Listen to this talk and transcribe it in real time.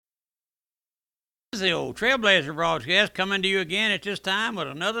the old Trailblazer broadcast, coming to you again at this time with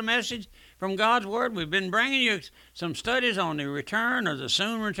another message from God's Word. We've been bringing you some studies on the return or the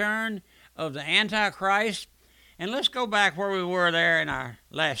soon return of the Antichrist. And let's go back where we were there in our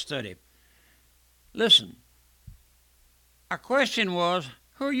last study. Listen, our question was,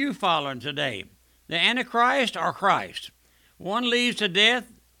 who are you following today? The Antichrist or Christ? One leads to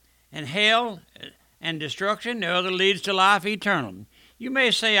death and hell and destruction. The other leads to life eternal. You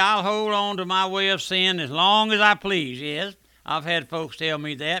may say, I'll hold on to my way of sin as long as I please. Yes, I've had folks tell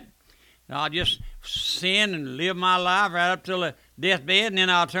me that. I'll just sin and live my life right up till the deathbed, and then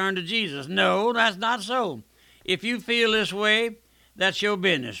I'll turn to Jesus. No, that's not so. If you feel this way, that's your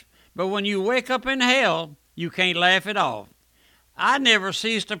business. But when you wake up in hell, you can't laugh it off. I never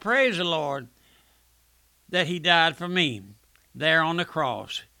cease to praise the Lord that He died for me there on the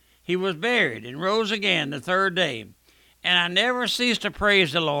cross. He was buried and rose again the third day. And I never cease to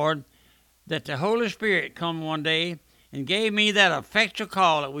praise the Lord that the Holy Spirit come one day and gave me that effectual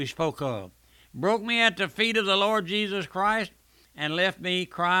call that we spoke of. Broke me at the feet of the Lord Jesus Christ and left me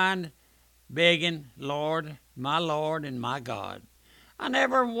crying, begging, Lord and my God. I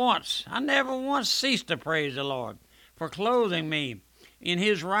never once ceased to praise the Lord for clothing me in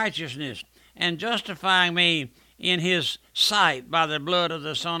His righteousness and justifying me in His sight by the blood of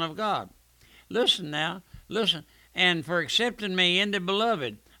the Son of God. Listen now, listen. And for accepting me in the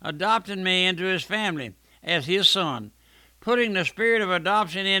beloved, adopting me into His family as His son, putting the spirit of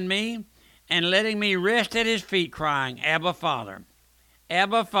adoption in me, and letting me rest at His feet crying, Abba, Father.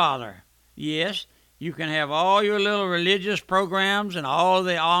 Abba, Father. Yes, you can have all your little religious programs and all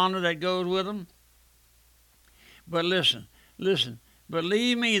the honor that goes with them. But listen, but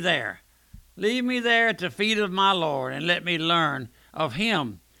leave me there. Leave me there at the feet of my Lord and let me learn of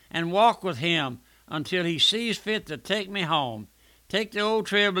Him and walk with Him until He sees fit to take me home, take the old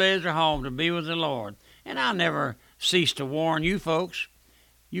Trailblazer home to be with the Lord. And I never cease to warn you folks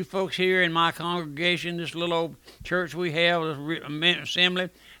here in my congregation, this little old church we have, this assembly,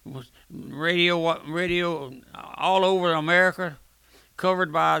 radio all over America,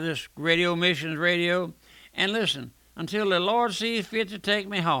 covered by this radio, missions radio. And listen, until the Lord sees fit to take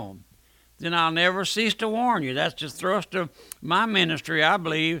me home, then I'll never cease to warn you. That's the thrust of my ministry, I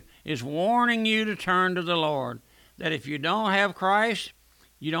believe, is warning you to turn to the Lord. That if you don't have Christ,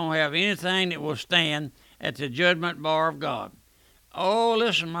 you don't have anything that will stand at the judgment bar of God. Oh,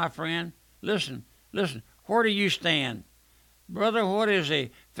 listen, my friend. Listen. Where do you stand? Brother, what is the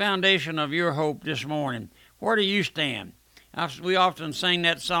foundation of your hope this morning? Where do you stand? We often sing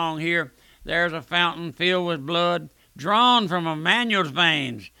that song here, there's a fountain filled with blood, drawn from Emmanuel's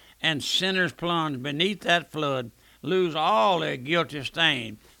veins, and sinners plunge beneath that flood, lose all their guilty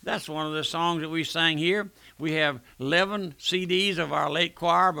stain. That's one of the songs that we sang here. We have 11 CDs of our late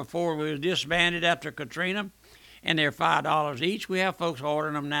choir before we was disbanded after Katrina, and they're $5 each. We have folks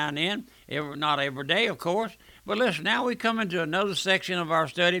ordering them now and then, not every day, of course. But listen, now we come into another section of our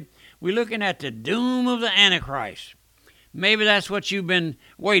study. We're looking at the doom of the Antichrist. Maybe that's what you've been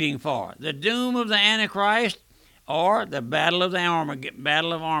waiting for, the doom of the Antichrist, or the Battle of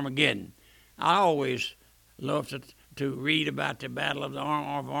Armageddon. I always love to read about the Battle of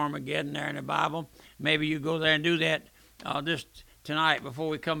Armageddon there in the Bible. Maybe you go there and do that this tonight before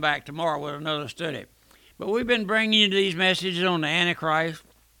we come back tomorrow with another study. But we've been bringing you these messages on the Antichrist.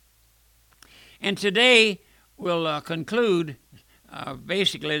 And today we'll conclude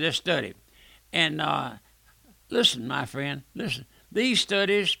basically this study. And listen, my friend, listen. These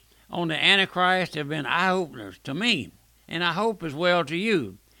studies on the Antichrist have been eye-openers to me, and I hope as well to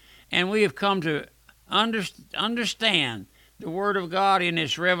you. And we have come to understand the Word of God in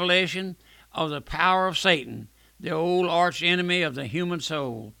its revelation of the power of Satan, the old arch enemy of the human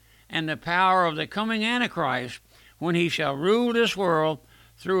soul, and the power of the coming Antichrist when he shall rule this world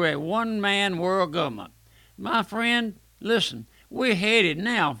through a one-man world government. My friend, listen, we're headed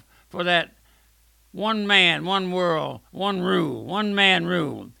now for that one man, one world, one rule, one man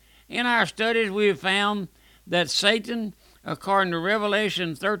rule. In our studies, we have found that Satan, according to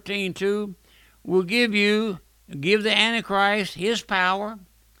Revelation 13:2, will give the Antichrist his power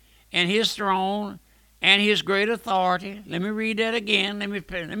and his throne and his great authority. Let me read that again. Let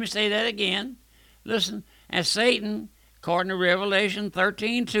me say that again. Listen, as Satan, according to Revelation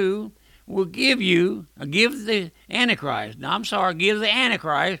 13:2, will give the Antichrist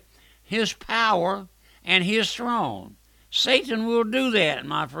his power and his throne. Satan will do that,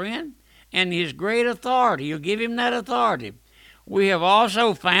 my friend, and his great authority. You'll give him that authority. We have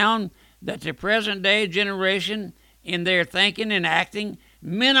also found that the present-day generation, in their thinking and acting,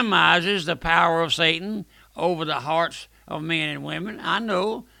 minimizes the power of Satan over the hearts of men and women. I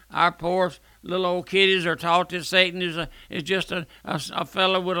know Our poor little old kiddies are taught that Satan is just a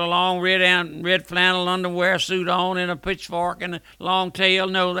fellow with a long red flannel underwear suit on and a pitchfork and a long tail.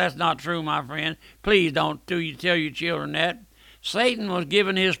 No, that's not true, my friend. Please don't tell your children that. Satan was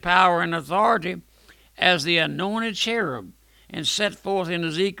given his power and authority as the anointed cherub and set forth in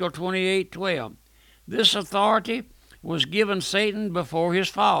Ezekiel 28:12. This authority was given Satan before his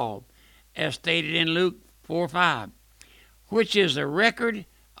fall, as stated in Luke 4:5, which is the record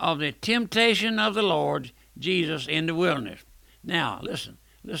of the temptation of the Lord Jesus in the wilderness. Now, listen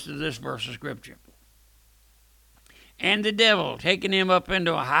to this verse of Scripture. And the devil, taking him up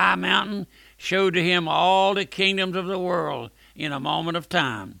into a high mountain, showed to him all the kingdoms of the world in a moment of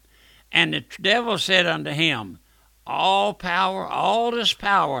time. And the devil said unto him, all this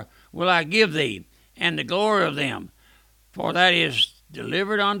power will I give thee, and the glory of them, for that is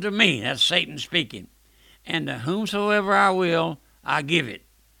delivered unto me. That's Satan speaking. And to whomsoever I will, I give it.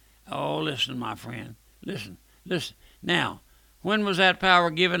 Oh, listen, my friend. Listen. Now, when was that power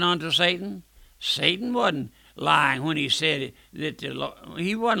given unto Satan? Satan wasn't lying when he said that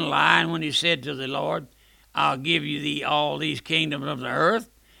he wasn't lying when he said to the Lord, I'll give you all these kingdoms of the earth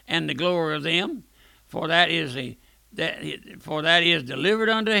and the glory of them, for that is delivered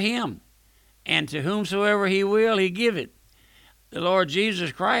unto him, and to whomsoever he will, he give it. The Lord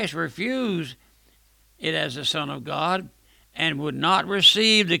Jesus Christ refused it as the Son of God, and would not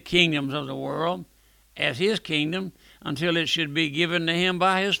receive the kingdoms of the world as his kingdom until it should be given to him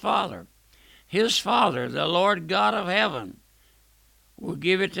by his Father. His Father, the Lord God of heaven, will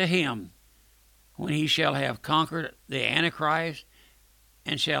give it to him when he shall have conquered the Antichrist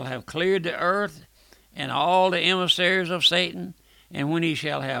and shall have cleared the earth and all the emissaries of Satan, and when he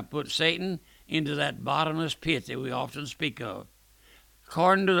shall have put Satan into that bottomless pit that we often speak of.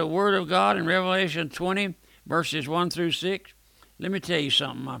 According to the Word of God in Revelation 20, verses 1 through 6, let me tell you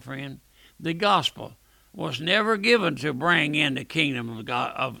something, my friend. The gospel was never given to bring in the kingdom of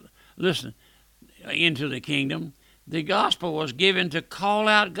God. Into the kingdom. The gospel was given to call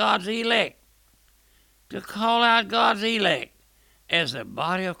out God's elect. To call out God's elect as the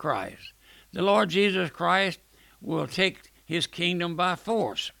body of Christ. The Lord Jesus Christ will take his kingdom by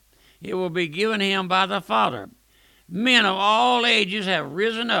force. It will be given him by the Father. Men of all ages have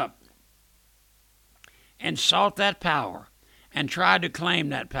risen up and sought that power and tried to claim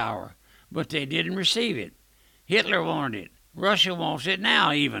that power, but they didn't receive it. Hitler wanted it. Russia wants it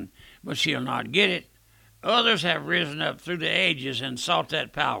now even, but she'll not get it. Others have risen up through the ages and sought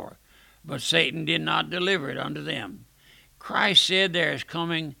that power, but Satan did not deliver it unto them. Christ said there is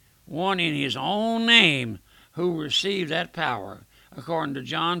coming one in his own name who will receive that power, according to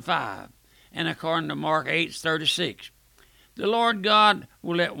John 5 and according to Mark 8:36. The Lord God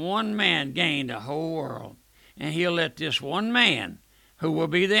will let one man gain the whole world, and he'll let this one man, who will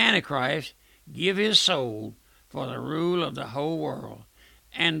be the Antichrist, give his soul for the rule of the whole world.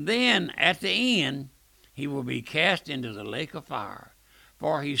 And then, at the end, he will be cast into the lake of fire.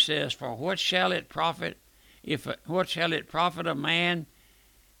 For he says, for what shall it profit a man?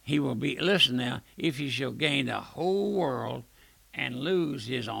 He will be, listen now, if he shall gain the whole world and lose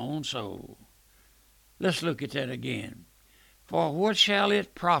his own soul. Let's look at that again. For what shall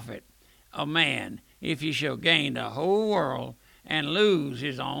it profit a man if he shall gain the whole world and lose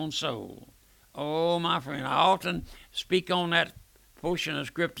his own soul? Oh, my friend, I often speak on that portion of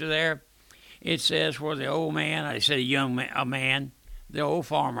Scripture there. It says where the old man, I said a man, the old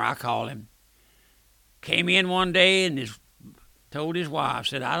farmer, I call him, came in one day and told his wife,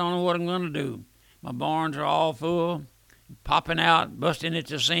 said, I don't know what I'm going to do. My barns are all full, popping out, busting at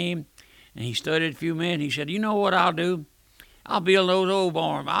the seam. And he studied a few minutes. He said, you know what I'll do? I'll build those old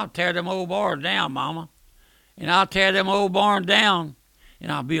barns. I'll tear them old barns down, Mama. And I'll tear them old barns down,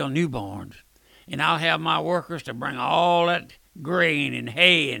 and I'll build new barns. And I'll have my workers to bring all that grain and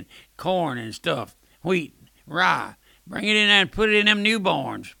hay and corn and stuff, wheat, rye, bring it in there and put it in them new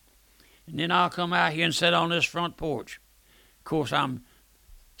barns. And then I'll come out here and sit on this front porch. Of course, I'm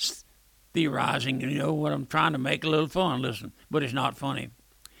theorizing, what I'm trying to make a little fun, listen, but it's not funny.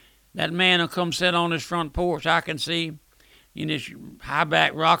 That man will come sit on his front porch, I can see, in his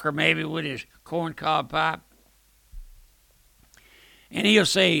high-back rocker maybe with his corncob pipe. And he'll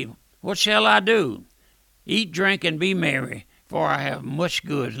say, what shall I do? Eat, drink, and be merry, for I have much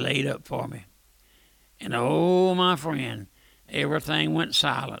goods laid up for me. And oh, my friend, everything went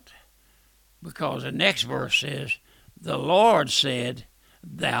silent, because the next verse says, the Lord said,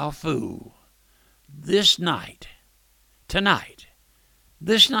 thou fool, this night,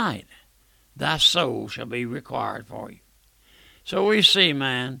 thy soul shall be required for you. So we see,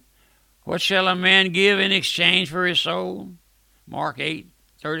 man, what shall a man give in exchange for his soul? Mark 8,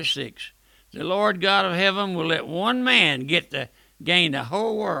 36. The Lord God of heaven will let one man gain the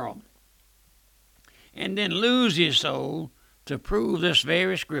whole world and then lose his soul to prove this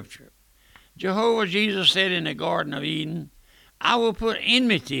very scripture. Jehovah Jesus said in the Garden of Eden, I will put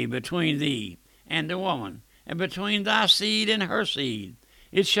enmity between thee and the woman, and between thy seed and her seed.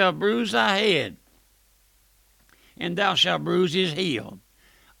 It shall bruise thy head, and thou shalt bruise his heel.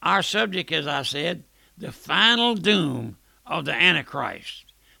 Our subject, as I said, the final doom of the Antichrist.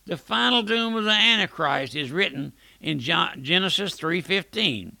 The final doom of the Antichrist is written in Genesis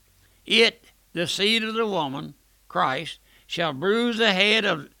 3:15. It, the seed of the woman, Christ, shall bruise the head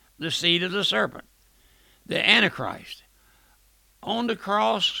of the seed of the serpent, the Antichrist. On the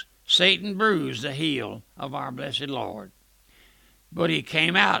cross, Satan bruised the heel of our blessed Lord. But he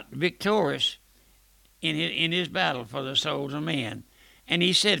came out victorious in his battle for the souls of men. And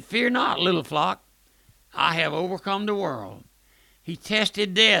he said, Fear not, little flock, I have overcome the world. He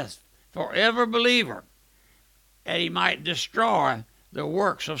tested death for every believer, that he might destroy the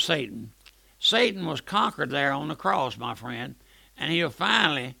works of Satan. Satan was conquered there on the cross, my friend, and he'll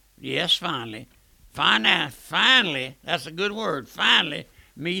finally, that's a good word, finally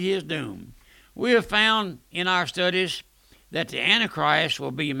meet his doom. We have found in our studies that the Antichrist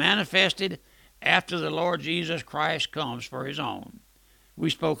will be manifested after the Lord Jesus Christ comes for his own. We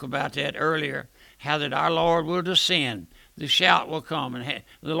spoke about that earlier, how that our Lord will descend. The shout will come, and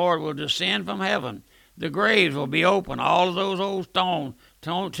the Lord will descend from heaven. The graves will be open. All of those old stone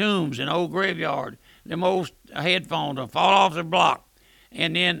tombs and old graveyard, them old headphones will fall off the block.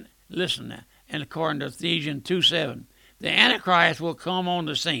 And then, listen now, and according to Ephesians 2:7, the Antichrist will come on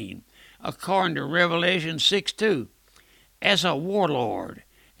the scene, according to Revelation 6:2, as a warlord,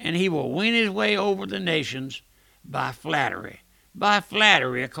 and he will win his way over the nations by flattery. By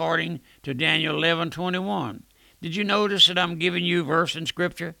flattery, according to Daniel 11:21. Did you notice that I'm giving you verse in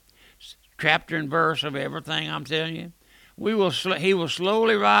Scripture, chapter and verse of everything I'm telling you? He will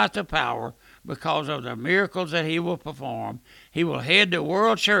slowly rise to power because of the miracles that he will perform. He will head the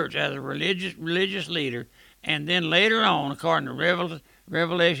world church as a religious leader, and then later on, according to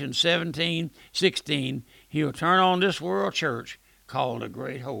Revelation 17:16, he will turn on this world church called a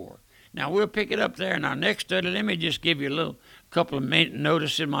great whore. Now, we'll pick it up there in our next study. Let me just give you a couple of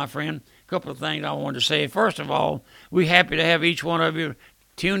notices, my friend, a couple of things I wanted to say. First of all, we're happy to have each one of you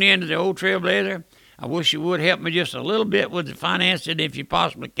tune in to the old Trailblazer. I wish you would help me just a little bit with the finances if you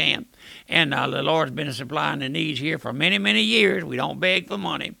possibly can. And the Lord's been supplying the needs here for many, many years. We don't beg for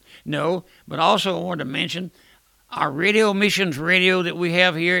money. No, but also I wanted to mention our radio missions radio that we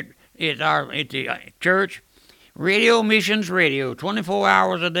have here at the church. Radio Missions Radio, 24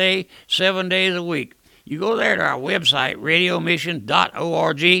 hours a day, 7 days a week. You go there to our website,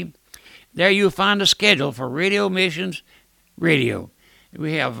 radiomission.org. There you'll find a schedule for Radio Missions Radio.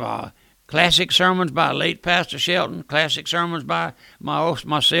 We have classic sermons by late Pastor Shelton, classic sermons by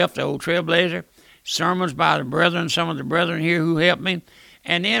myself, the old Trailblazer, sermons by the brethren, some of the brethren here who helped me.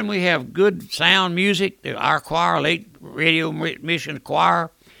 And then we have good sound music, our choir, late Radio Mission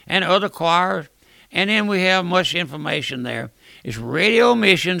Choir, and other choirs. And then we have much information there. It's Radio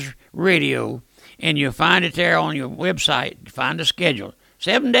Missions Radio, and you'll find it there on your website. Find the schedule.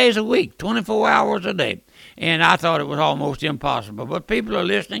 7 days a week, 24 hours a day. And I thought it was almost impossible. But people are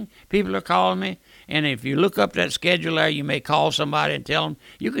listening. People are calling me. And if you look up that schedule there, you may call somebody and tell them.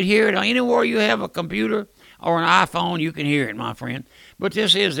 You can hear it anywhere you have a computer or an iPhone. You can hear it, my friend. But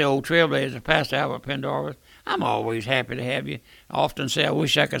this is the old Trailblazer, Pastor Albert Pendarvis. I'm always happy to have you. I often say I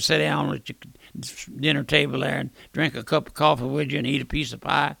wish I could sit down at your dinner table there and drink a cup of coffee with you and eat a piece of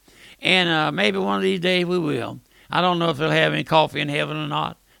pie. And maybe one of these days we will. I don't know if they'll have any coffee in heaven or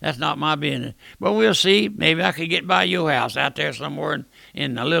not. That's not my business. But we'll see. Maybe I could get by your house out there somewhere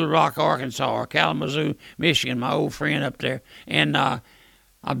in Little Rock, Arkansas, or Kalamazoo, Michigan, my old friend up there. And I'll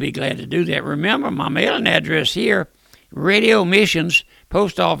be glad to do that. Remember, my mailing address here, Radio Missions,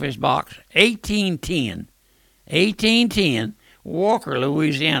 Post Office Box, 1810, Walker,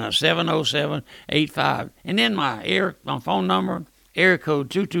 Louisiana, 70785. And then my phone number, area code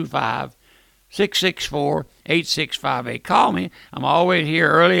 225-664-8658. Call me. I'm always here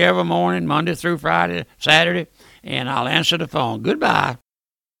early every morning, Monday through Friday, Saturday, and I'll answer the phone. Goodbye.